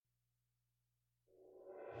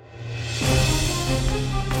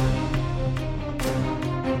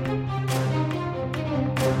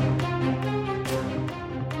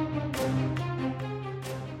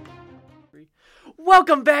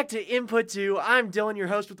Welcome back to Input 2. I'm Dylan, your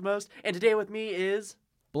host with the most, and today with me is...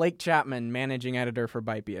 Blake Chapman, managing editor for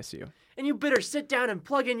Byte BSU. And you better sit down and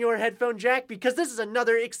plug in your headphone jack because this is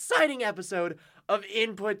another exciting episode of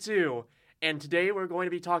Input 2. And today we're going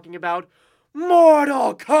to be talking about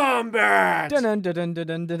Mortal Kombat! Dun dun dun dun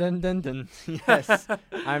dun dun dun dun. Yes,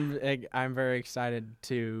 I'm very excited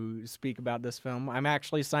to speak about this film. I'm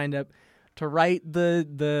actually signed up to write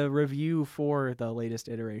the review for the latest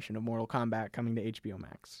iteration of Mortal Kombat coming to HBO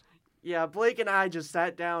Max. Yeah, Blake and I just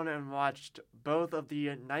sat down and watched both of the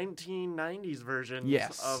 1990s versions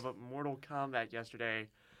of Mortal Kombat yesterday.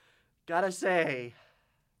 Gotta say,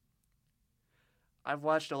 I've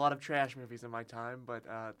watched a lot of trash movies in my time, but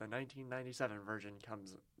the 1997 version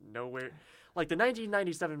comes nowhere. Like, the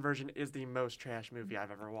 1997 version is the most trash movie I've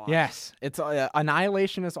ever watched. Yes, it's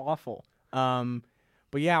Annihilation is awful.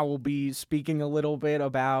 But yeah, we'll be speaking a little bit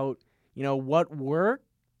about, what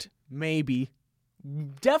worked, maybe.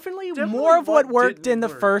 Definitely more of what worked in the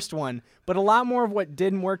first one, but a lot more of what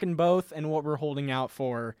didn't work in both and what we're holding out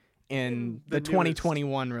for in the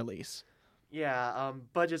 2021 release. Yeah,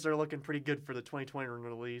 budgets are looking pretty good for the 2020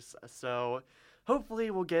 release, so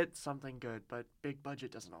hopefully we'll get something good, but big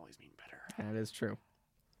budget doesn't always mean better. That is true.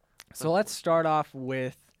 So let's start off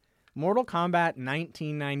with Mortal Kombat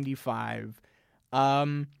 1995.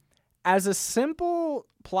 As a simple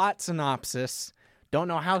plot synopsis, don't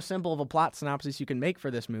know how simple of a plot synopsis you can make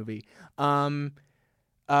for this movie. Shang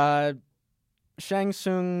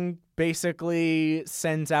Tsung basically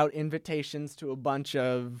sends out invitations to a bunch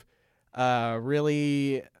of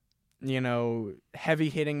really,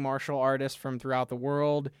 heavy-hitting martial artists from throughout the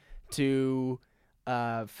world to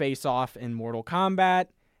face off in Mortal Kombat,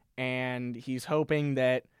 and he's hoping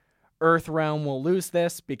that Earthrealm will lose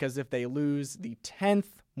this, because if they lose the 10th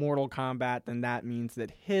Mortal Kombat, then that means that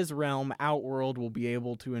his realm, Outworld, will be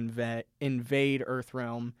able to invade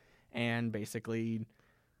Earthrealm and basically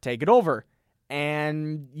take it over.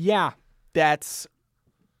 And yeah, that's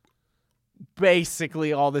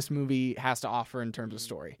basically all this movie has to offer in terms of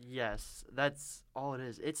story. Yes, that's all it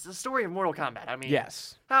is. It's the story of Mortal Kombat. I mean,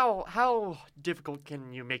 yes. How difficult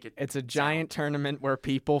can you make it? It's a giant tournament where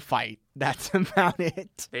people fight. That's about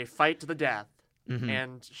it. They fight to the death,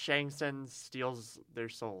 and Shang Tsung steals their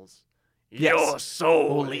souls. Yes. Your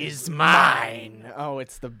soul is mine. Oh,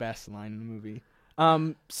 it's the best line in the movie.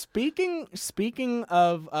 Speaking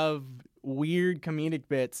of weird comedic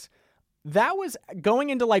bits, that was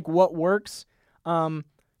going into like what works.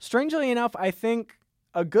 Strangely enough, I think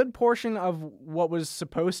a good portion of what was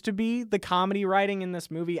supposed to be the comedy writing in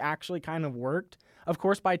this movie actually kind of worked. Of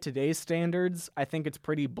course, by today's standards, I think it's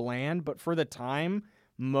pretty bland, but for the time,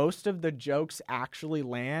 most of the jokes actually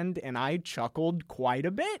land, and I chuckled quite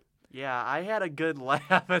a bit. Yeah, I had a good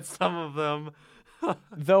laugh at some of them.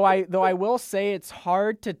 Though I will say it's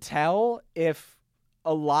hard to tell if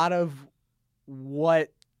a lot of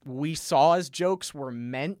what we saw as jokes were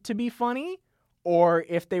meant to be funny or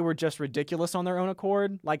if they were just ridiculous on their own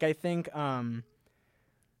accord. Like, I think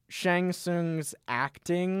Shang Tsung's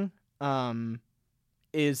acting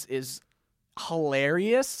is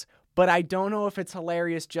hilarious, but I don't know if it's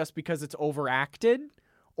hilarious just because it's overacted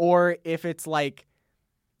or if it's like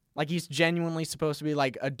he's genuinely supposed to be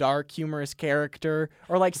like a dark, humorous character,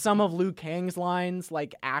 or like some of Liu Kang's lines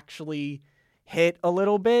like actually hit a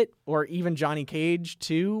little bit, or even Johnny Cage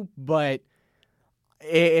too, but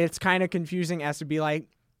it's kind of confusing as to be like,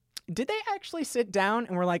 did they actually sit down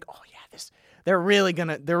and we're like, oh yeah, they're really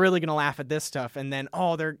gonna laugh at this stuff, and then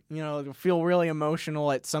they'll feel really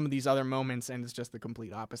emotional at some of these other moments, and it's just the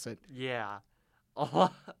complete opposite. Yeah.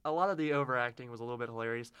 A lot of the overacting was a little bit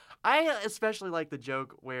hilarious. I especially like the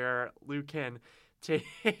joke where Liu Kang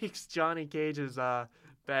takes Johnny Cage's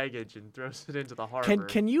baggage and throws it into the harbor.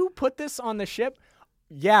 Can you put this on the ship?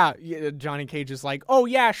 Yeah, Johnny Cage is like, oh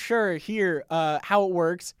yeah, sure, here, how it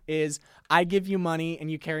works is I give you money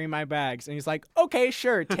and you carry my bags. And he's like, okay,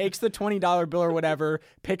 sure, takes the $20 bill or whatever,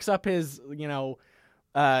 picks up his,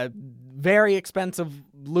 very expensive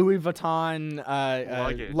Louis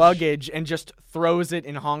Vuitton luggage and just throws it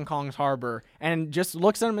in Hong Kong's harbor and just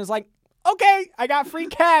looks at him and is like, okay, I got free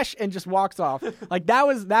cash, and just walks off. Like, that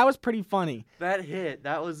was pretty funny. That hit.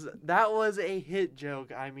 That was a hit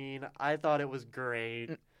joke. I mean, I thought it was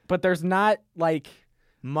great. But there's not like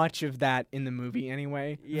much of that in the movie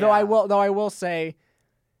anyway. Yeah. Though I will say,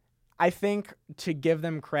 I think to give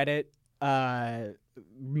them credit,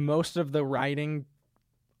 most of the writing,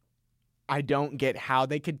 I don't get how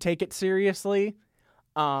they could take it seriously.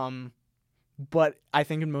 But I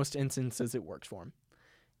think in most instances it works for them.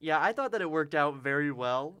 Yeah, I thought that it worked out very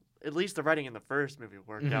well. At least the writing in the first movie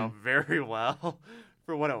worked out very well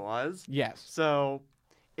for what it was. Yes. So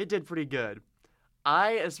it did pretty good.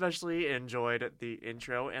 I especially enjoyed the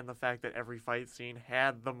intro and the fact that every fight scene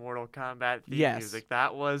had the Mortal Kombat theme Yes. music.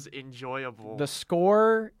 That was enjoyable. The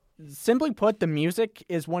score, simply put, the music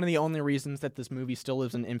is one of the only reasons that this movie still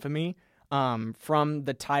lives in infamy. From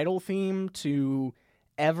the title theme to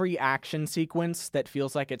every action sequence that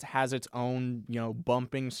feels like it has its own,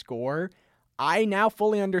 bumping score. I now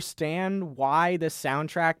fully understand why the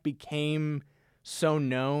soundtrack became so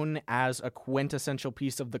known as a quintessential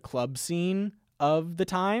piece of the club scene of the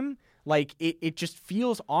time. Like, it just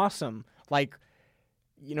feels awesome. Like,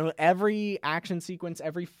 every action sequence,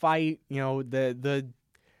 every fight, the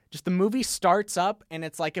movie starts up and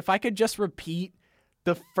it's like, if I could just repeat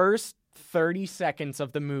the first 30 seconds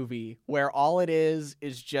of the movie where all it is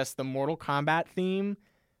just the Mortal Kombat theme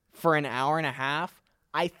for an hour and a half,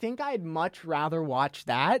 I think I'd much rather watch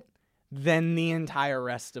that than the entire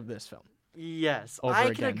rest of this film. Yes, Over I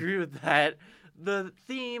again. can agree with that. The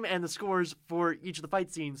theme and the scores for each of the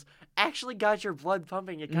fight scenes actually got your blood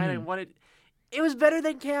pumping. It kind of wanted... It was better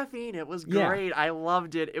than Caffeine. It was Yeah. great. I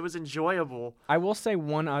loved it. It was enjoyable. I will say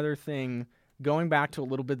one other thing, going back to a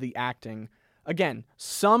little bit of the acting. Again,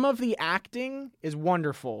 some of the acting is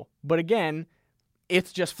wonderful, but again,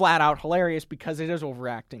 it's just flat out hilarious because it is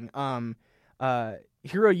overacting.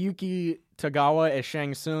 Hiroyuki Tagawa as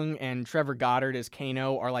Shang Tsung and Trevor Goddard as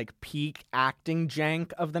Kano are like peak acting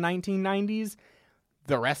jank of the 1990s.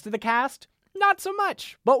 The rest of the cast, not so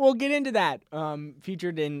much, but we'll get into that,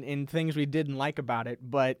 featured in things we didn't like about it.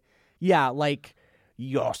 But yeah, like,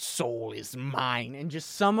 your soul is mine, and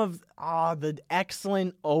just some of the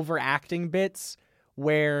excellent overacting bits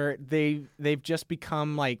where they've just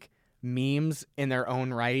become like memes in their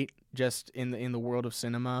own right, just in the world of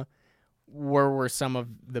cinema, were some of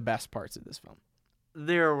the best parts of this film.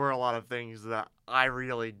 There were a lot of things that I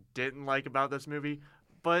really didn't like about this movie,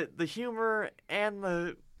 but the humor and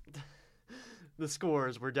the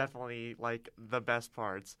scores were definitely like the best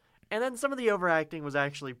parts. And then some of the overacting was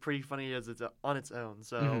actually pretty funny as it's on its own.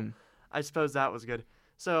 So I suppose that was good.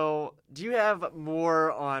 So do you have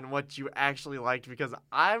more on what you actually liked? Because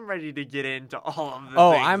I'm ready to get into all of the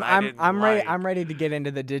things I didn't like. I'm ready to get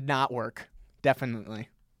into the did not work. Definitely.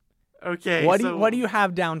 Okay. What do you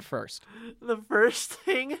have down first? The first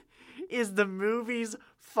thing is the movie's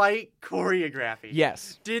fight choreography.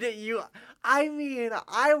 Yes.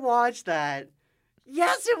 I watched that.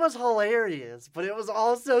 Yes, it was hilarious, but it was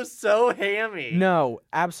also so hammy. No,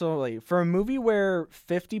 absolutely. For a movie where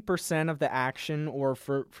 50% of the action, or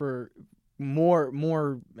for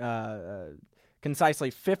more concisely,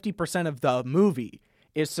 50% of the movie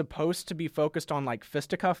is supposed to be focused on like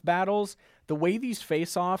fisticuff battles, the way these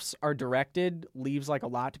face-offs are directed leaves like a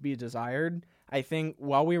lot to be desired. I think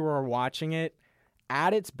while we were watching it,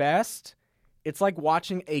 at its best, it's like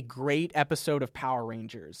watching a great episode of Power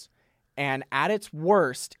Rangers. And at its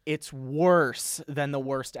worst, it's worse than the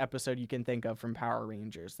worst episode you can think of from Power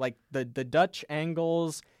Rangers. Like, the Dutch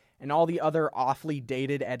angles and all the other awfully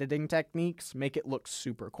dated editing techniques make it look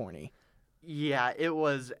super corny. Yeah, it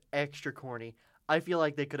was extra corny. I feel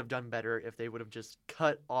like they could have done better if they would have just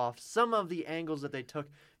cut off some of the angles that they took,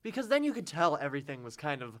 because then you could tell everything was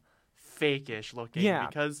kind of fake-ish looking. Yeah.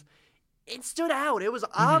 Because it stood out. It was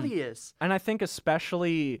obvious. And I think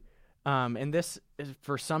especially... and this is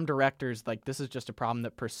for some directors, like, this is just a problem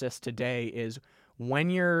that persists today, is when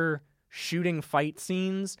you're shooting fight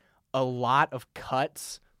scenes, a lot of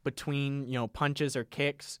cuts between, punches or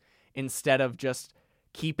kicks, instead of just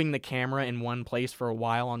keeping the camera in one place for a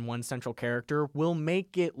while on one central character, will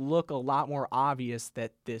make it look a lot more obvious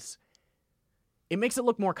that it makes it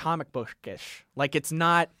look more comic bookish. Like, it's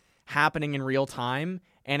not happening in real time,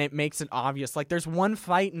 and it makes it obvious. Like, there's one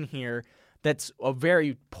fight in here that's a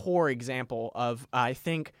very poor example of, I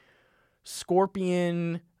think,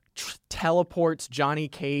 Scorpion teleports Johnny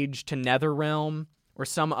Cage to Netherrealm or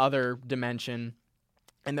some other dimension,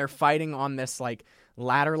 and they're fighting on this like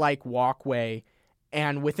ladder-like walkway,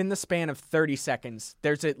 and within the span of 30 seconds,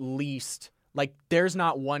 there's at least, like, there's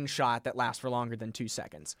not one shot that lasts for longer than 2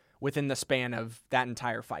 seconds within the span of that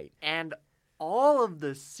entire fight. And all of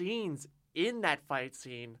the scenes in that fight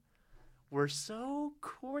scene were so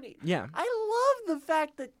corny. Yeah. I love the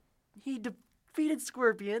fact that he defeated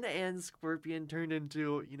Scorpion, and Scorpion turned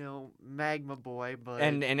into, Magma Boy, but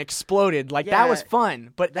And exploded. Like, Yeah, that was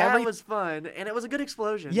fun. But that was fun, and it was a good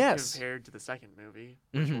explosion Yes. compared to the second movie,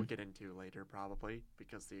 which we'll get into later probably,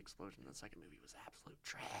 because the explosion in the second movie was absolute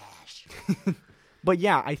trash. But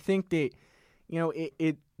yeah, I think that,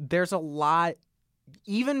 there's a lot,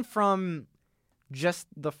 even from just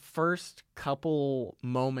the first couple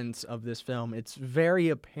moments of this film, it's very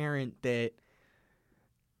apparent that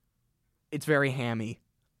it's very hammy.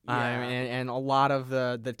 Yeah. And a lot of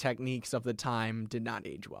the techniques of the time did not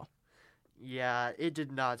age well. Yeah, it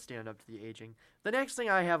did not stand up to the aging. The next thing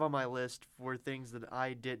I have on my list for things that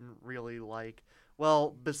I didn't really like,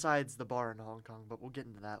 well, besides the bar in Hong Kong, but we'll get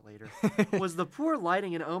into that later, was the poor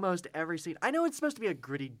lighting in almost every scene. I know it's supposed to be a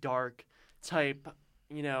gritty, dark type,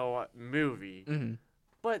 movie, Mm-hmm.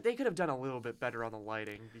 but they could have done a little bit better on the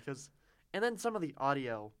lighting and then some of the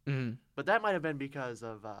audio, Mm-hmm. but that might have been because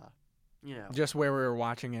of, Just where we were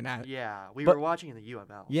watching it at. yeah, we But- were watching in the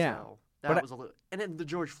UML, Yeah, so but that I- was a little, and then the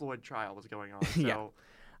George Floyd trial was going on, so Yeah.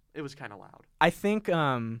 it was kind of loud. I think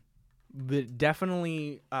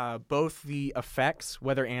definitely both the effects,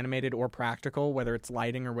 whether animated or practical, whether it's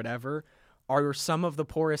lighting or whatever, are some of the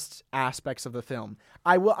poorest aspects of the film.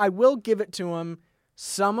 I will give it to them.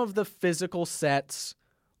 Some of the physical sets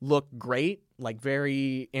look great, like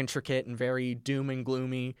very intricate and very doom and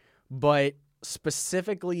gloomy, but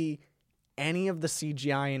specifically any of the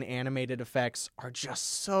CGI and animated effects are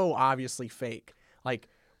just so obviously fake. Like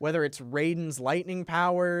whether it's Raiden's lightning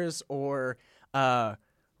powers or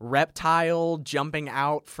Reptile jumping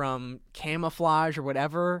out from camouflage or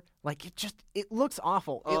whatever, like it looks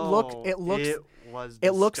awful. It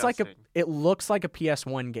looks like a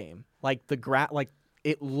PS1 game. Like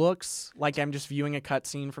it looks like I'm just viewing a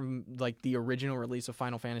cutscene from like the original release of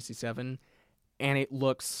Final Fantasy VII, and it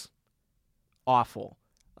looks awful.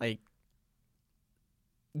 Like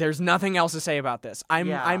there's nothing else to say about this.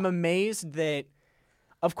 I'm amazed that,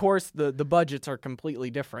 of course, the budgets are completely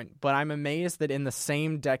different, but I'm amazed that in the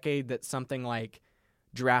same decade that something like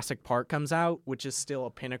Jurassic Park comes out, which is still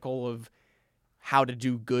a pinnacle of how to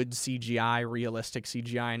do good CGI, realistic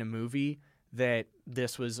CGI in a movie, that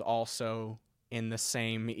this was also in the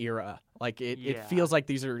same era. Like it feels like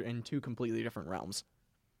these are in two completely different realms.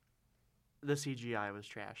 The CGI was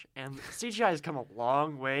trash, and CGI has come a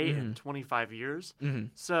long way in 25 years. Mm-hmm.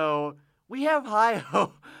 So we have high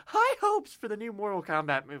hopes for the new Mortal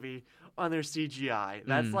Kombat movie on their CGI.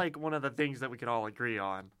 That's like one of the things that we can all agree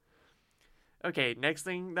on. Okay, next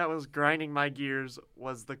thing that was grinding my gears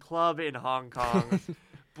was the club in Hong Kong.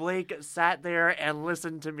 Blake sat there and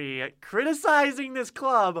listened to me criticizing this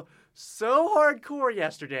club so hardcore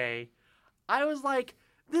yesterday. I was like,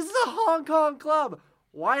 this is a Hong Kong club.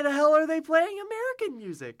 Why the hell are they playing American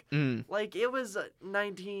music? Like, it was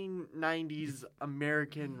 1990s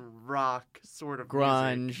American rock sort of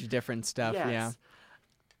Grunge, music. different stuff, Yes. yeah.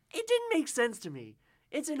 It didn't make sense to me.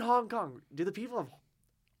 It's in Hong Kong. Do the people of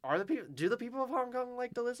Hong Kong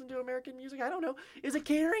like to listen to American music? I don't know. Is it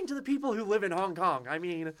catering to the people who live in Hong Kong? I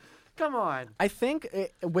mean, come on. I think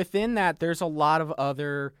within that, there's a lot of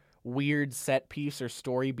other weird set piece or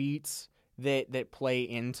story beats that play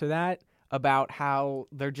into that, about how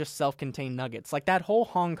they're just self-contained nuggets. Like that whole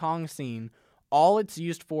Hong Kong scene, all it's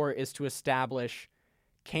used for is to establish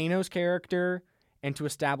Kano's character and to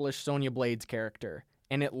establish Sonya Blade's character.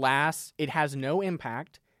 And it has no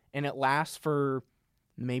impact, and it lasts for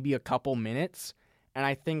maybe a couple minutes. And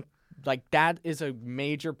I think like that is a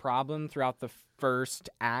major problem throughout the first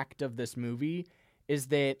act of this movie, is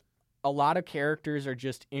that a lot of characters are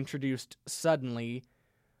just introduced suddenly,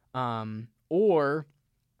 or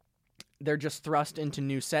they're just thrust into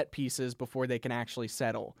new set pieces before they can actually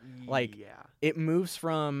settle. Like, it moves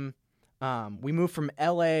from, we move from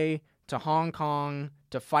LA to Hong Kong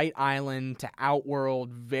to Fight Island to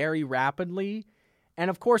Outworld very rapidly. And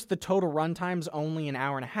of course, the total runtime's only an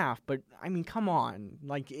hour and a half, but I mean, come on.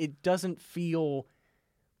 Like, it doesn't feel,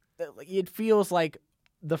 it feels like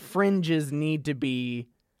the fringes need to be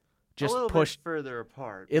just pushed bit further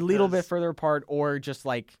apart. A little bit further apart, or just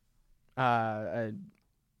like,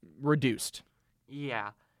 reduced.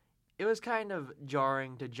 Yeah. It was kind of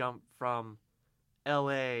jarring to jump from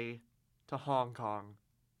LA to Hong Kong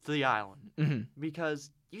to the island because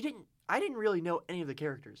I didn't really know any of the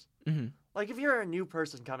characters. Like if you're a new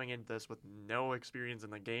person coming into this with no experience in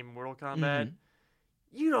the game Mortal Kombat,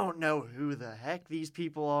 you don't know who the heck these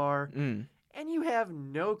people are, and you have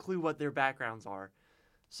no clue what their backgrounds are.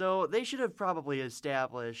 So they should have probably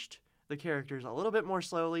established the characters a little bit more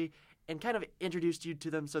slowly and kind of introduced you to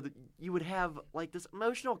them so that you would have like this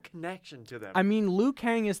emotional connection to them. I mean, Liu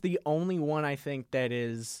Kang is the only one I think that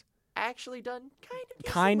is actually done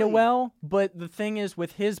kind of well, but the thing is,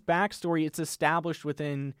 with his backstory, it's established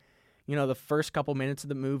within, the first couple minutes of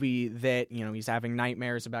the movie that, he's having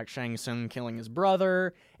nightmares about Shang Tsung killing his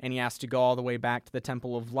brother, and he has to go all the way back to the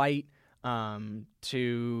Temple of Light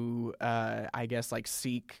to, I guess, like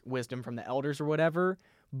seek wisdom from the elders or whatever.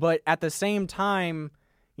 But at the same time,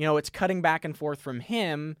 it's cutting back and forth from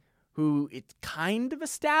him, who it's kind of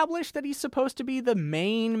established that he's supposed to be the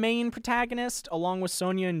main protagonist along with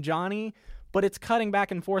Sonya and Johnny, but it's cutting back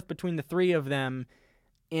and forth between the three of them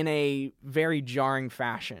in a very jarring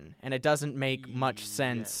fashion, and it doesn't make much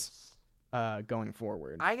sense going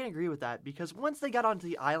forward. I can agree with that, because once they got onto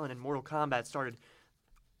the island and Mortal Kombat started,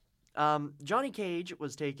 Johnny Cage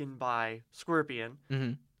was taken by Scorpion,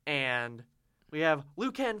 and we have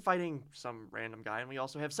Liu Kang fighting some random guy, and we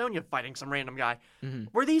also have Sonya fighting some random guy.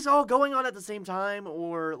 Were these all going on at the same time,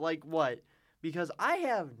 or like what? Because I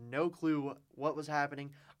have no clue what was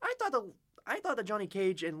happening. I thought the Johnny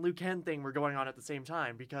Cage and Liu Kang thing were going on at the same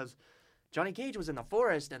time, because Johnny Cage was in the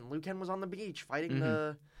forest and Liu Kang was on the beach fighting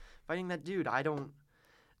that dude.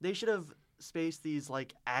 They should have spaced these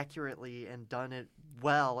like accurately and done it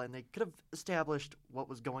well, and they could have established what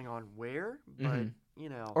was going on where, but you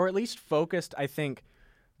know, or at least focused, I think,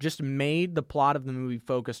 just made the plot of the movie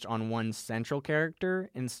focused on one central character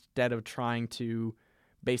instead of trying to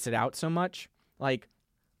base it out so much. Like,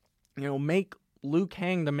 you know, make Liu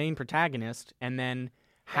Kang the main protagonist and then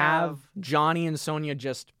have Johnny and Sonya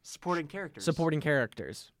just supporting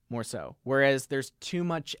characters more so. Whereas there's too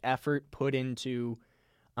much effort put into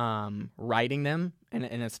writing them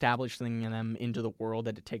and establishing them into the world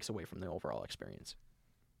that it takes away from the overall experience.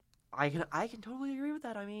 I can totally agree with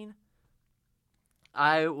that. I mean,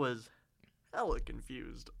 I was hella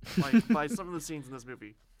confused by some of the scenes in this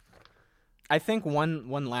movie. I think one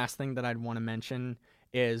last thing that I'd want to mention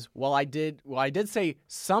is I did say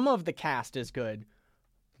some of the cast is good,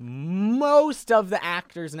 most of the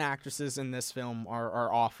actors and actresses in this film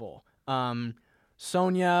are awful.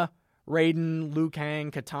 Sonya, Raiden, Liu Kang,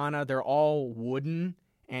 Katana, they're all wooden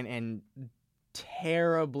and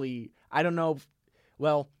terribly, I don't know,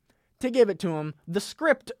 to give it to them, the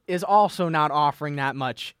script is also not offering that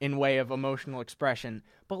much in way of emotional expression.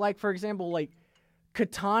 But like, for example, like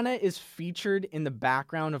Katana is featured in the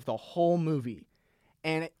background of the whole movie.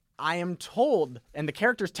 And I am told, and the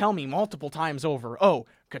characters tell me multiple times over, oh,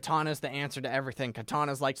 Katana's the answer to everything.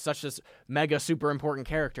 Katana's like such this mega super important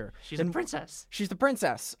character. She's a princess. She's the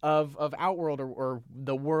princess of Outworld, or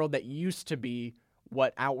the world that used to be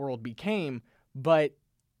what Outworld became. But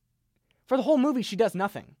for the whole movie, she does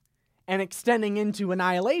nothing. And extending into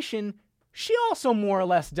Annihilation, she also more or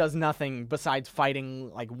less does nothing besides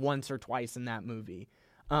fighting like once or twice in that movie.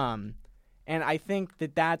 And I think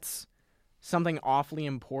that that's something awfully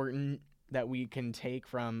important that we can take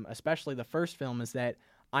from especially the first film, is that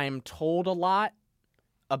I am told a lot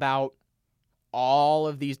about all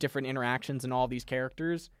of these different interactions and all these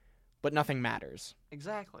characters, but nothing matters.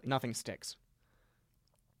 Exactly. Nothing sticks.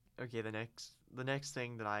 Okay, the next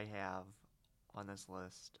thing that I have on this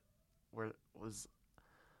list was,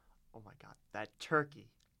 oh my god, that turkey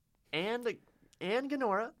and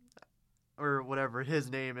Gamora, or whatever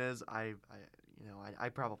his name is. I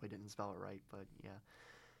probably didn't spell it right, but yeah.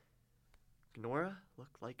 Gamora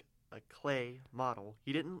looked like a clay model.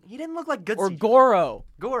 He didn't look like Goodsey. Or Goro.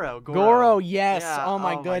 Goro, yes. Yeah. Oh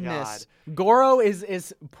my goodness. Goro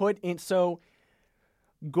is put in, so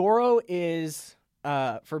Goro is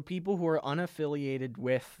for people who are unaffiliated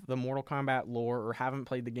with the Mortal Kombat lore or haven't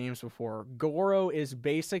played the games before, Goro is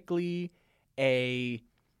basically a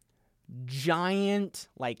giant,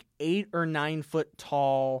 like 8 or 9 foot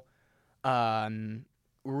tall,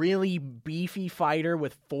 really beefy fighter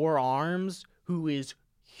with 4 arms who is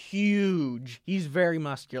huge. He's very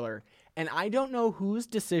muscular. And I don't know whose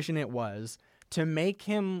decision it was to make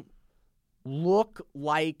him look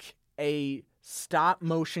like a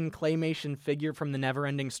stop-motion claymation figure from the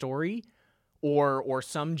Never-Ending Story or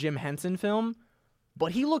some Jim Henson film,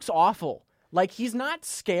 but he looks awful. Like, he's not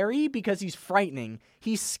scary because he's frightening.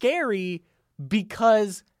 He's scary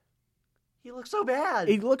because he looks so bad.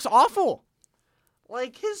 He looks awful.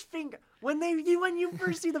 Like, his finger, when you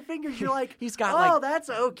first see the fingers, you're like, he's got that's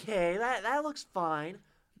okay. That looks fine.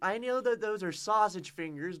 I know that those are sausage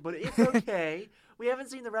fingers, but it's okay. We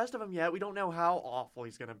haven't seen the rest of him yet. We don't know how awful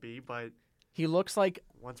he's gonna be, but he looks like,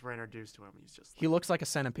 once we're introduced to him, he's just he looks like a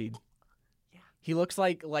centipede. Yeah. He looks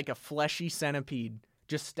like a fleshy centipede,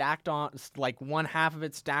 just stacked on, like one half of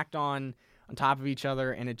it stacked on top of each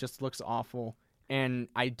other, and it just looks awful. And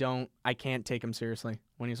I can't take him seriously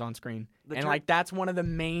when he's on screen. Like, that's one of the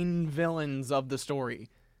main villains of the story.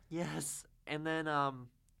 Yes. And then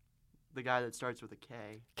the guy that starts with a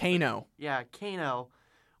K. Kano. Yeah, Kano.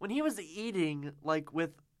 When he was eating, like,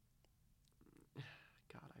 with,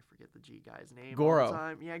 God, I forget the G guy's name. Goro. All the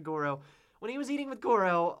time. Yeah, Goro. When he was eating with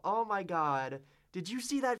Goro, oh my God, did you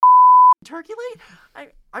see that turkey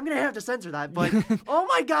leg? I'm gonna have to censor that, but oh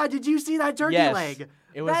my God, did you see that turkey leg?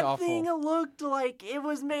 It was that awful. thing looked like it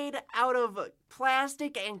was made out of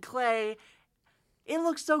plastic and clay. It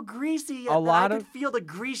looked so greasy that I could feel the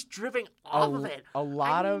grease dripping off of it. A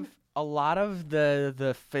lot of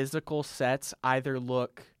the physical sets either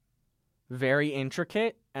look very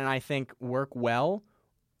intricate and I think work well,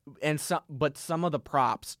 but some of the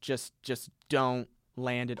props just don't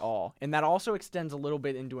land at all. And that also extends a little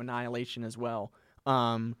bit into Annihilation as well.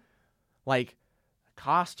 Like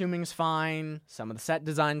costuming's fine, some of the set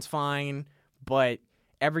design's fine, but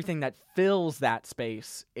everything that fills that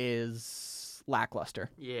space is lackluster.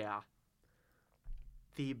 Yeah.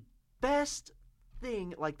 The best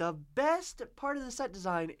thing, like the best part of the set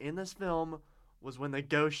design in this film was when the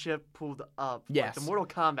ghost ship pulled up. Yes. Like the Mortal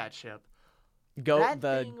Kombat ship.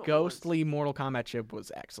 The ghostly Mortal Kombat ship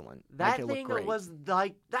was excellent. That it thing looked great. was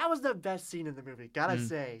like, that was the best scene in the movie, gotta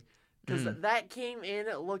say. Because that came in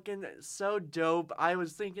looking so dope. I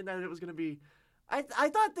was thinking that it was going to be... I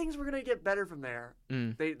thought things were going to get better from there.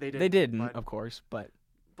 They didn't. They didn't, of course, but...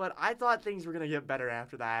 But I thought things were going to get better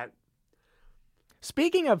after that.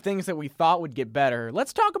 Speaking of things that we thought would get better,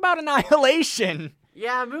 let's talk about Annihilation.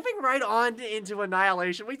 Yeah, moving right on into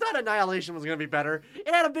Annihilation. We thought Annihilation was going to be better.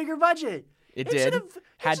 It had a bigger budget. It did.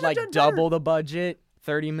 Had like double the budget,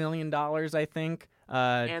 $30 million, I think.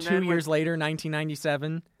 2 years later,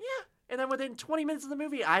 1997. Yeah, and then within 20 minutes of the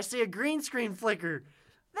movie, I see a green screen flicker.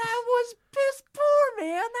 That was piss poor,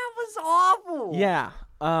 man. That was awful. Yeah.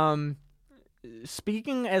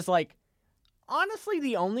 Speaking as like, honestly,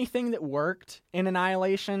 the only thing that worked in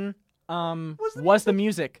Annihilation was the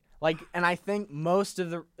music. Like, and I think more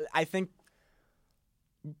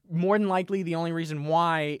than likely the only reason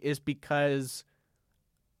why is because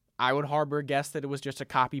I would harbor a guess that it was just a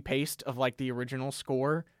copy paste of like the original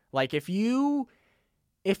score. Like if you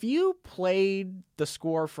played the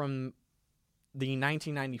score from the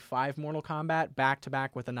 1995 Mortal Kombat back to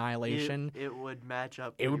back with Annihilation, it would match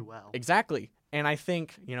up pretty well. Exactly. And I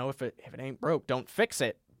think, if it ain't broke, don't fix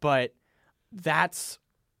it. But that's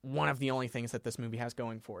one of the only things that this movie has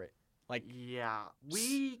going for it. Like, yeah,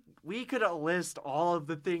 we could list all of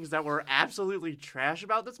the things that were absolutely trash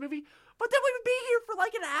about this movie, but then we would be here for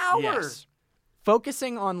like an hour. Yes.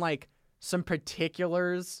 Focusing on like some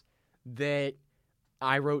particulars that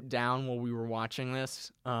I wrote down while we were watching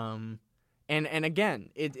this. And again,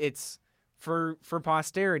 it's for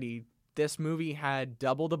posterity. This movie had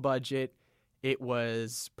double the budget. It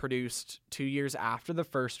was produced 2 years after the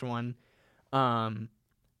first one. And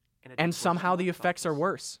somehow the effects are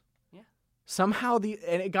worse. Yeah. Somehow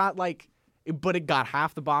it got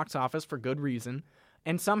half the box office for good reason.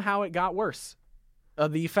 And somehow it got worse.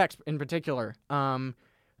 The effects in particular.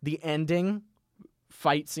 The ending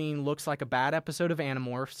fight scene looks like a bad episode of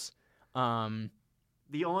Animorphs.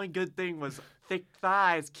 The only good thing was thick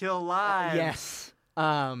thighs kill lives. Yes.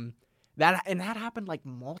 That happened like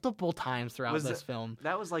multiple times throughout this film.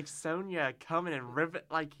 That was like Sonya coming and ripping,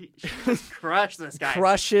 like she just crushed this guy.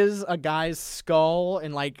 Crushes a guy's skull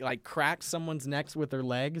and like cracks someone's necks with her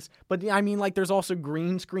legs. But I mean, like there's also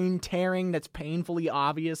green screen tearing that's painfully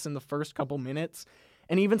obvious in the first couple minutes,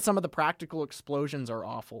 and even some of the practical explosions are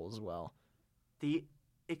awful as well. The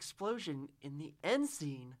explosion in the end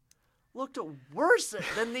scene looked worse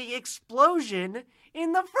than the explosion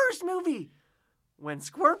in the first movie. When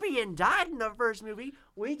Scorpion died in the first movie,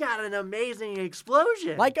 we got an amazing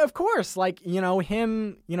explosion. Like, of course, like,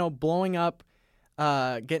 him, blowing up,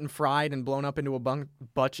 getting fried and blown up into a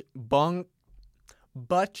bunch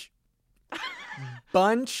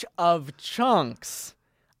of chunks.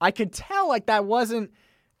 I could tell, like, that wasn't,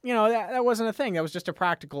 that wasn't a thing. That was just a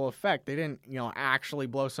practical effect. They didn't, actually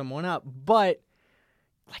blow someone up. But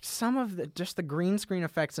like some of the green screen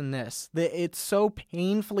effects in this, it's so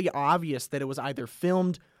painfully obvious that it was either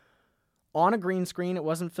filmed on a green screen, it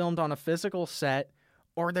wasn't filmed on a physical set,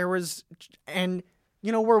 or there was, and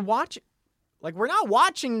we're not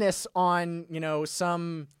watching this on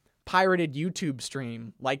some pirated YouTube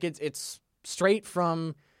stream. Like it's straight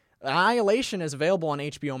from Annihilation is available on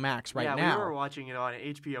HBO Max right now. Yeah, we were watching it on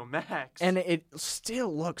HBO Max, and it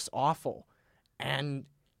still looks awful, and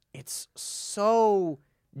it's so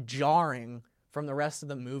jarring from the rest of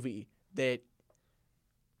the movie that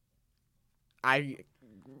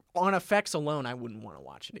on effects alone, I wouldn't want to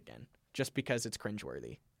watch it again just because it's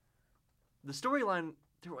cringeworthy. The storyline,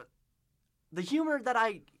 the humor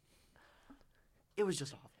it was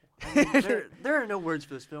just awful. I mean, there are no words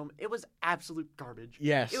for this film. It was absolute garbage.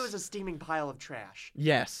 Yes. It was a steaming pile of trash.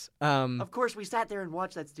 Yes. Of course, we sat there and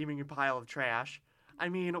watched that steaming pile of trash. I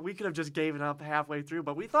mean, we could have just given up halfway through,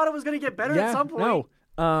 but we thought it was going to get better at some point. No.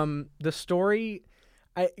 The story,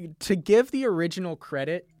 to give the original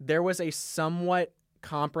credit, there was a somewhat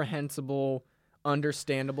comprehensible,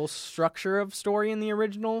 understandable structure of story in the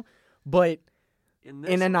original, but In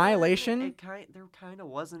in Annihilation, there kind of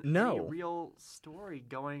wasn't No. any real story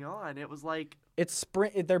going on. It was like,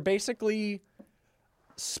 they're basically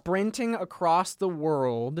sprinting across the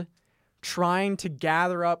world trying to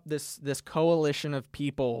gather up this coalition of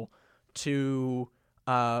people to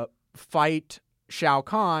fight Shao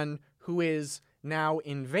Kahn, who is now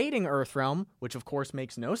invading Earthrealm, which of course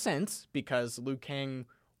makes no sense because Liu Kang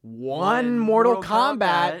won Mortal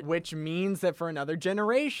Kombat, which means that for another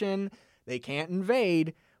generation they can't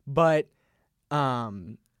invade. But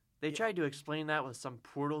they tried to explain that with some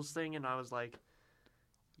portals thing, and I was like,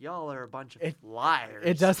 y'all are a bunch of liars.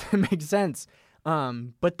 it doesn't make sense.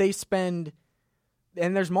 But they spend,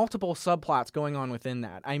 and there's multiple subplots going on within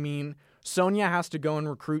that. I mean, Sonya has to go and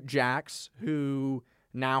recruit Jax, who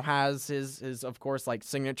now has his of course, like,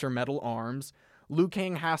 signature metal arms. Liu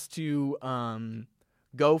Kang has to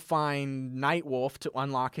go find Nightwolf to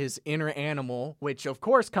unlock his inner animal, which of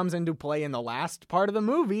course comes into play in the last part of the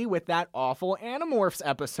movie with that awful Animorphs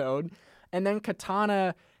episode. And then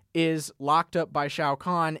Katana is locked up by Shao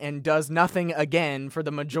Kahn and does nothing again for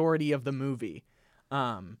the majority of the movie.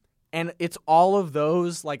 And it's all of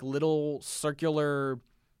those, like, little circular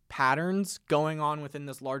patterns going on within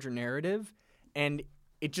this larger narrative, and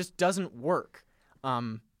it just doesn't work.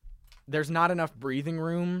 There's not enough breathing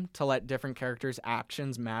room to let different characters'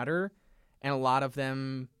 actions matter, and a lot of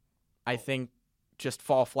them, I think, just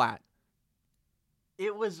fall flat.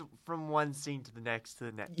 It was from one scene to the next to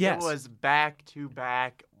the next. Yes. It was back to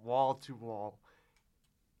back, wall to wall.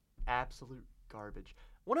 Absolute garbage.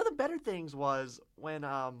 One of the better things was when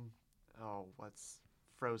what's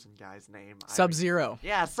Frozen guy's name? Sub-Zero.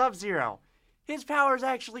 Yeah, Sub-Zero. His powers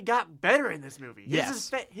actually got better in this movie.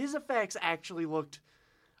 Yes. His effects actually looked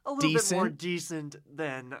a little bit more decent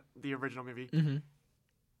than the original movie. Mm-hmm.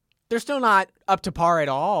 They're still not up to par at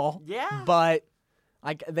all. Yeah. But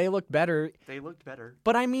like, they look better. They looked better.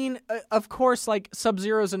 But I mean, of course, like,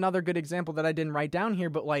 Sub-Zero is another good example that I didn't write down here,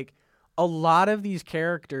 but like, a lot of these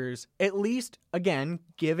characters, at least, again,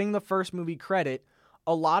 giving the first movie credit,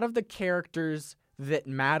 a lot of the characters that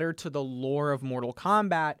matter to the lore of Mortal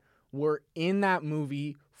Kombat were in that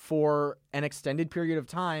movie for an extended period of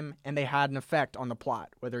time, and they had an effect on the plot,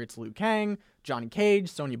 whether it's Liu Kang, Johnny Cage,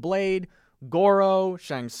 Sonya Blade, Goro,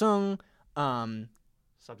 Shang Tsung,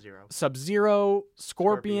 Sub-Zero,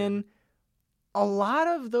 Scorpion. A lot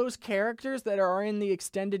of those characters that are in the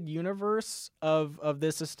extended universe of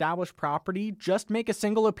this established property just make a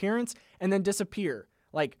single appearance and then disappear.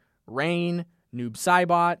 Like Rain, Noob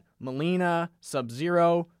Saibot, Mileena,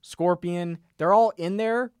 Sub-Zero, Scorpion. They're all in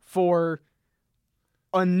there for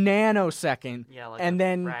a nanosecond. Yeah, like and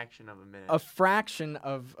then fraction of a minute. A fraction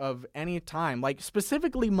of any time. Like,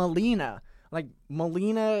 specifically Mileena. Like,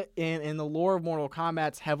 Mileena in the lore of Mortal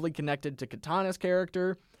Kombat's heavily connected to Katana's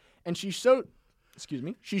character. And she shows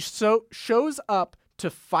up to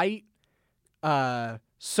fight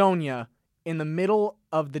Sonya in the middle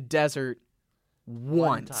of the desert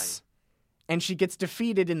once. And she gets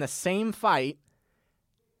defeated in the same fight.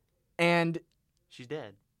 And she's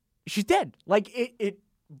dead. She's dead. Like, it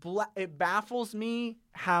baffles me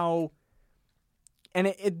how...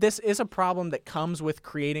 And this is a problem that comes with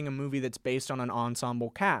creating a movie that's based on an ensemble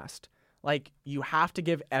cast. Like, you have to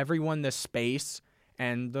give everyone the space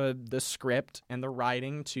and the script and the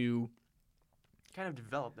writing to kind of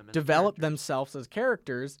develop them themselves as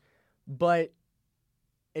characters, but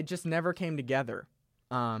it just never came together.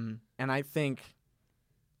 And I think,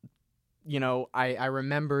 I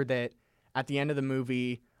remember that at the end of the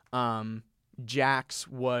movie, Jax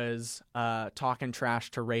was talking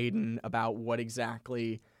trash to Raiden about what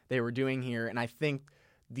exactly they were doing here, and I think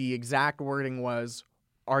the exact wording was,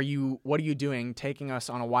 what are you doing, taking us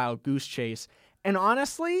on a wild goose chase? And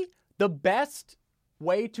honestly, the best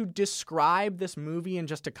way to describe this movie in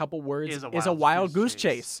just a couple words is a wild goose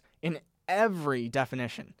chase in every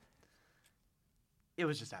definition. It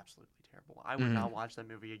was just absolutely terrible. I would not watch that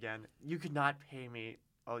movie again. You could not pay me.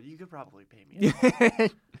 Oh, you could probably pay me.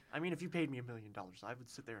 I mean, if you paid me $1 million, I would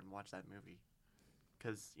sit there and watch that movie.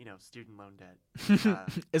 Because, student loan debt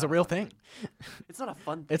is a real thing. It's not a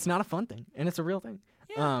fun thing. It's not a fun thing, and it's a real thing.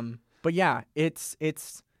 Yeah. But yeah, it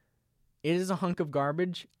is a hunk of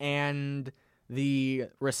garbage, and the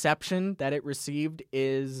reception that it received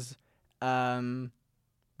is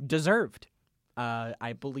deserved.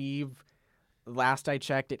 I believe last I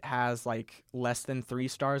checked, it has like less than 3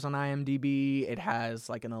 stars on IMDb. It has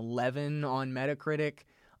like an 11 on Metacritic.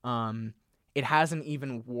 It has an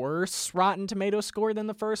even worse Rotten Tomatoes score than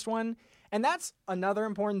the first one. And that's another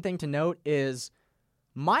important thing to note is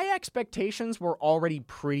my expectations were already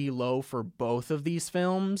pretty low for both of these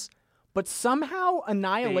films, but somehow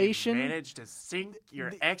Annihilation They managed to sink your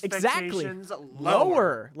exactly expectations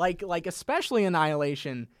lower. Like especially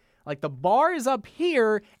Annihilation. Like the bar is up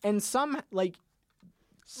here, and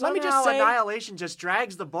let me just say, Annihilation just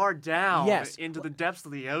drags the bar down Yes. into the depths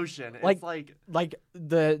of the ocean. Like- It's like like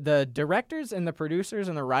the directors and the producers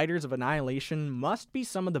and the writers of Annihilation must be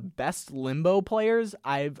some of the best limbo players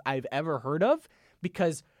I've ever heard of,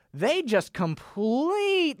 because they just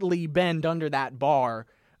completely bend under that bar.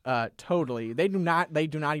 Totally. They do not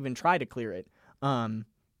even try to clear it.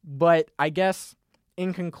 But I guess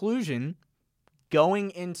in conclusion,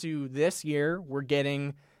 going into this year, we're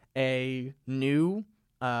getting a new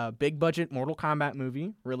big budget Mortal Kombat movie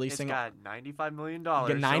it's releasing. got $95 million.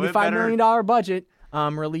 $95 million budget.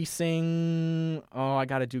 Releasing. Oh, I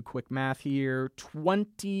gotta do quick math here.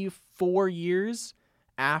 24 years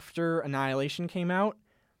after Annihilation came out.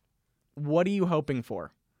 What are you hoping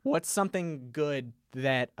for? What's something good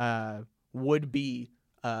that would be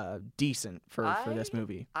decent for this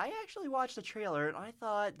movie? I actually watched the trailer and I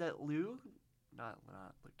thought that not Liu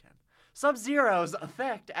Kang, Sub-Zero's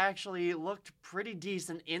effect actually looked pretty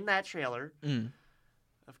decent in that trailer.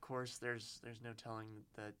 Of course, there's no telling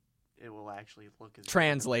that it will actually look as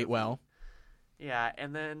Translate good. well. Yeah,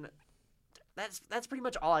 and then that's pretty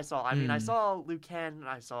much all I saw. I mean, I saw Liu Kang and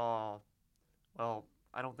I saw, well,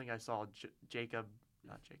 I don't think I saw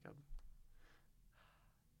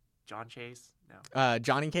John Chase? No.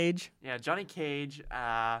 Johnny Cage. Yeah, Johnny Cage.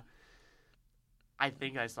 I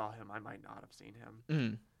think I saw him. I might not have seen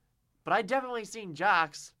him. But I definitely seen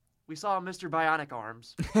Jax. We saw Mr. Bionic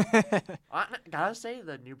Arms. I gotta say,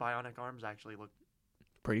 the new Bionic Arms actually look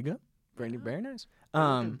Pretty good. Very nice.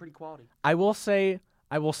 pretty quality. I will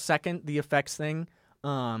second the effects thing.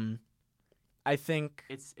 I think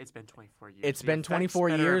It's been 24 years. it's The been effects 24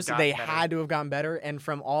 better have years. gotten They better. had to have gotten better. And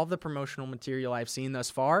from all the promotional material I've seen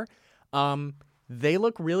thus far, they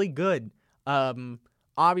look really good.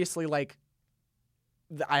 Obviously, like,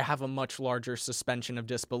 I have a much larger suspension of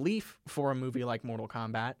disbelief for a movie like Mortal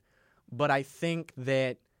Kombat. But I think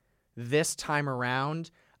that this time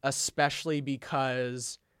around, especially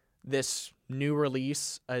because this new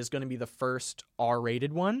release is going to be the first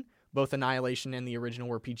R-rated one, both Annihilation and the original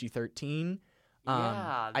were PG-13.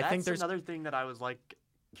 Yeah, I think that's another thing that I was like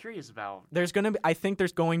curious about. it's going to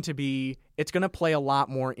play a lot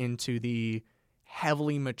more into the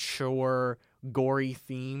heavily mature, gory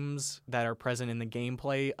themes that are present in the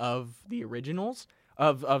gameplay of the originals,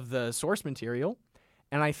 of the source material.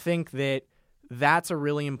 And I think that that's a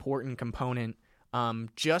really important component,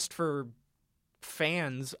 just for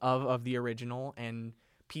fans of the original and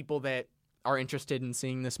people that are interested in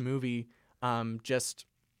seeing this movie, just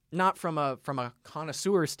not from a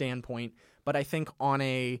connoisseur standpoint, but I think on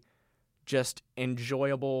a just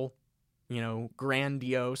enjoyable,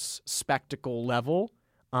 grandiose spectacle level.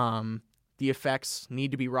 The effects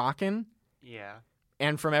need to be rocking, Yeah.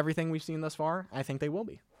 and from everything we've seen thus far, I think they will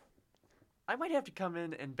be. I might have to come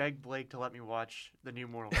in and beg Blake to let me watch the new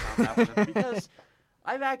Mortal Kombat one because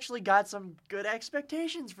I've actually got some good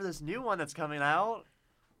expectations for this new one that's coming out.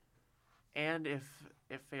 And if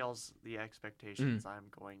it fails the expectations, I'm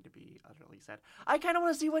going to be utterly sad. I kind of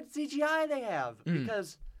want to see what CGI they have,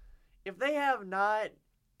 because if they have not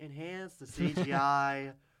enhanced the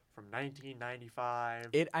CGI from 1995,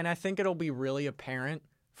 And I think it'll be really apparent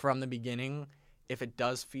from the beginning if it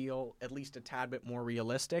does feel at least a tad bit more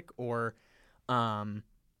realistic, or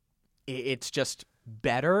it's just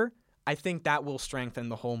better. I think that will strengthen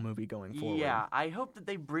the whole movie going forward. yeah, I hope that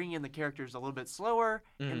they bring in the characters a little bit slower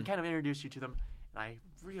and kind of introduce you to them. And I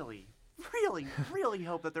really, really, really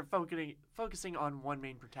hope that they're focusing on one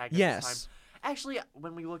main protagonist this Yes. time. Actually,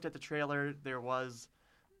 when we looked at the trailer, there was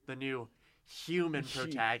the new human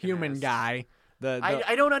protagonist. Human guy.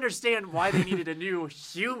 I don't understand why they needed a new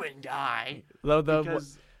human guy.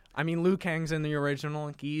 Because Liu Kang's in the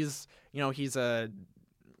original. He's a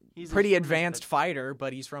he's a pretty human advanced that- fighter,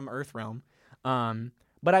 but he's from Earthrealm.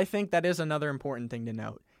 But I think that is another important thing to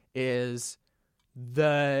note, is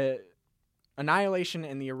the Annihilation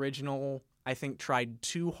in the original, I think, tried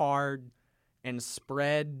too hard and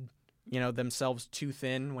spread, themselves too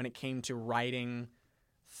thin when it came to writing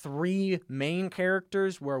three main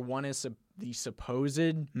characters, where one is the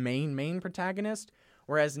supposed main protagonist,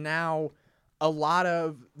 whereas now a lot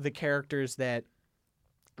of the characters that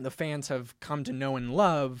the fans have come to know and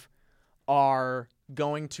love are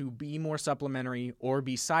going to be more supplementary or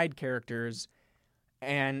be side characters,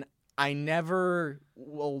 and I never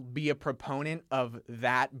will be a proponent of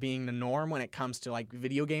that being the norm when it comes to like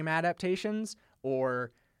video game adaptations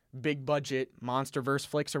or big budget MonsterVerse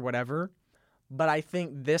flicks or whatever. But I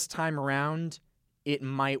think this time around, it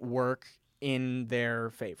might work in their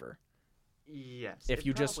favor. Yes, If it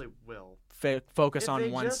you just probably will. Focus If on they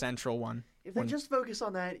one just- central one. If they When- just focus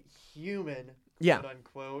on that human, Yeah. quote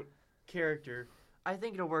unquote, character, I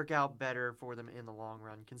think it'll work out better for them in the long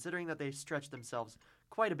run, considering that they stretched themselves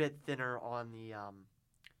quite a bit thinner on the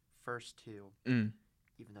first two, Mm.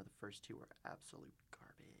 even though the first two were absolute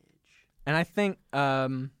garbage. And I think,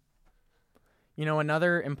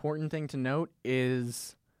 another important thing to note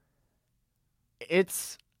is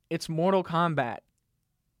it's Mortal Kombat.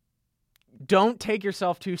 Don't take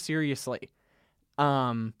yourself too seriously.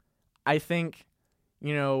 I think,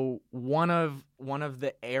 one of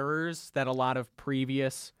the errors that a lot of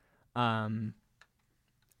previous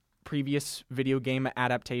video game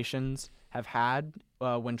adaptations have had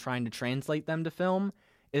when trying to translate them to film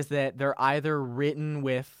is that they're either written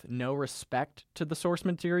with no respect to the source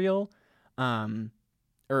material,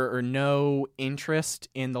 or no interest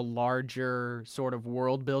in the larger sort of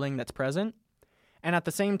world building that's present. And at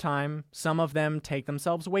the same time, some of them take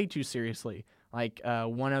themselves way too seriously. Like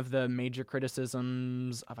one of the major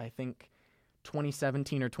criticisms of, I think,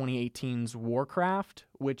 2017 or 2018's Warcraft,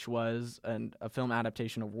 which was a film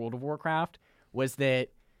adaptation of World of Warcraft, was that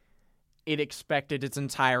it expected its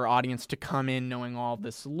entire audience to come in knowing all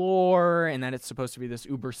this lore and that it's supposed to be this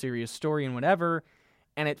uber serious story and whatever.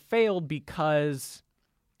 And it failed because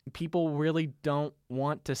people really don't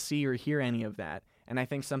want to see or hear any of that. And I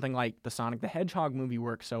think something like the Sonic the Hedgehog movie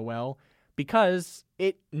works so well because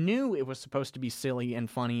it knew it was supposed to be silly and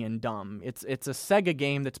funny and dumb. It's a Sega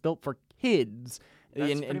game that's built for kids.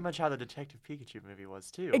 That's pretty much how the Detective Pikachu movie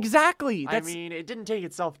was, too. Exactly. I mean, it didn't take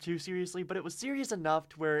itself too seriously, but it was serious enough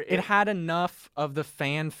to where it had enough of the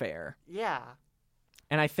fanfare. Yeah.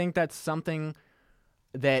 And I think that's something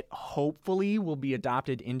that hopefully will be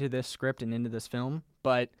adopted into this script and into this film.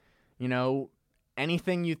 But,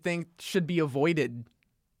 anything you think should be avoided.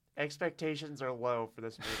 Expectations are low for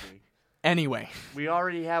this movie. Anyway. We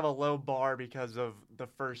already have a low bar because of the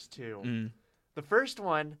first two. Mm. The first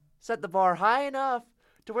one set the bar high enough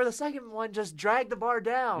to where the second one just dragged the bar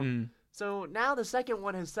down. Mm. So now the second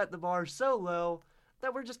one has set the bar so low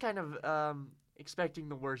that we're just kind of expecting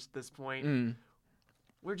the worst at this point. Mm.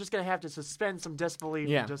 We're just going to have to suspend some disbelief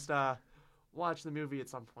Yeah. and just watch the movie at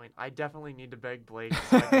some point. I definitely need to beg Blake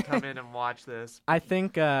so I can come in and watch this. I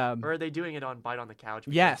think... Or are they doing it on Bite on the Couch?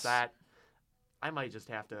 Because Yes. That, I might just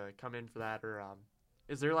have to come in for that. Or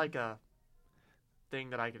is there like a thing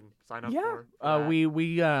that I can sign up for?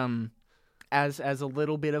 We as a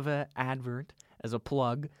little bit of an advert, as a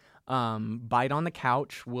plug, Bite on the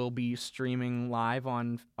Couch will be streaming live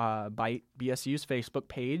on Bite BSU's Facebook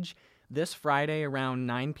page this Friday around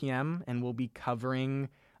 9 p.m. and we'll be covering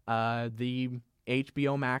the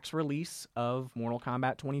HBO Max release of Mortal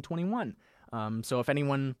Kombat 2021. So if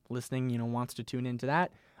anyone listening, wants to tune into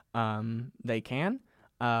that, they can.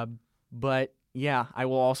 But yeah, I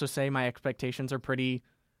will also say my expectations are pretty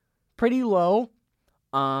low.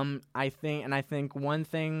 I think one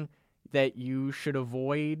thing that you should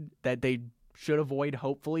avoid, that they should avoid,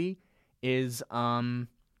 hopefully, is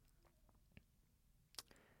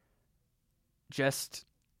just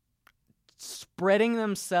spreading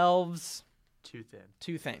themselves Too thin.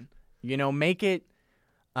 too thin. Make it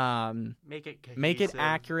Make it cohesive. make it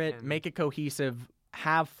accurate, and- make it cohesive,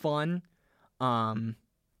 have fun.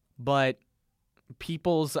 But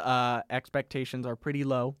people's expectations are pretty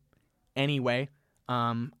low anyway.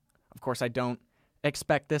 Of course, I don't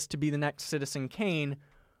expect this to be the next Citizen Kane,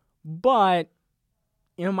 but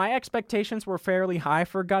my expectations were fairly high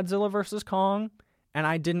for Godzilla vs. Kong, and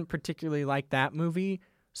I didn't particularly like that movie.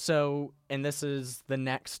 So, and this is the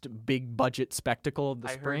next big budget spectacle of the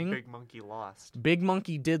spring. Heard Big Monkey lost. Big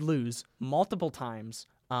Monkey did lose multiple times,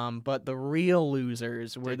 but the real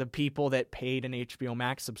losers were the people that paid an HBO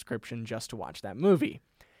Max subscription just to watch that movie.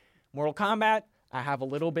 Mortal Kombat, I have a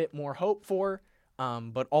little bit more hope for,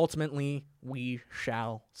 but ultimately, we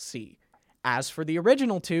shall see. As for the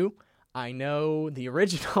original two, I know the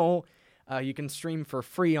original you can stream for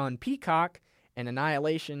free on Peacock, and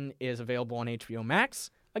Annihilation is available on HBO Max.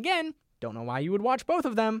 Again, don't know why you would watch both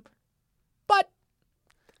of them, but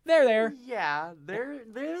they're there. Yeah, they're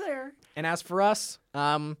there. And as for us,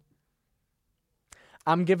 I'm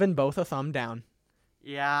giving both a thumb down.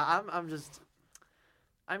 Yeah, I'm just.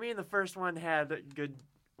 I mean, the first one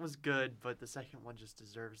was good, but the second one just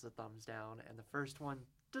deserves the thumbs down, and the first one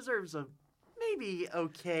deserves a maybe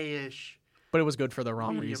okay-ish. But it was good for the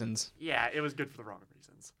wrong medium. reasons. Yeah, it was good for the wrong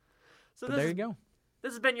reasons. So But there you go.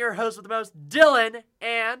 This has been your host with the most, Dylan,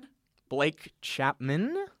 and Blake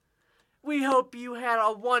Chapman. We hope you had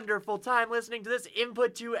a wonderful time listening to this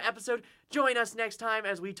Input 2 episode. Join us next time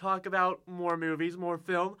as we talk about more movies, more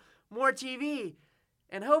film, more TV.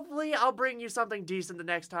 And hopefully I'll bring you something decent the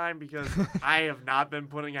next time because I have not been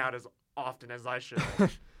putting out as often as I should.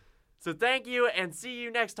 So thank you and see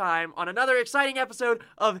you next time on another exciting episode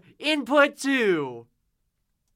of Input 2.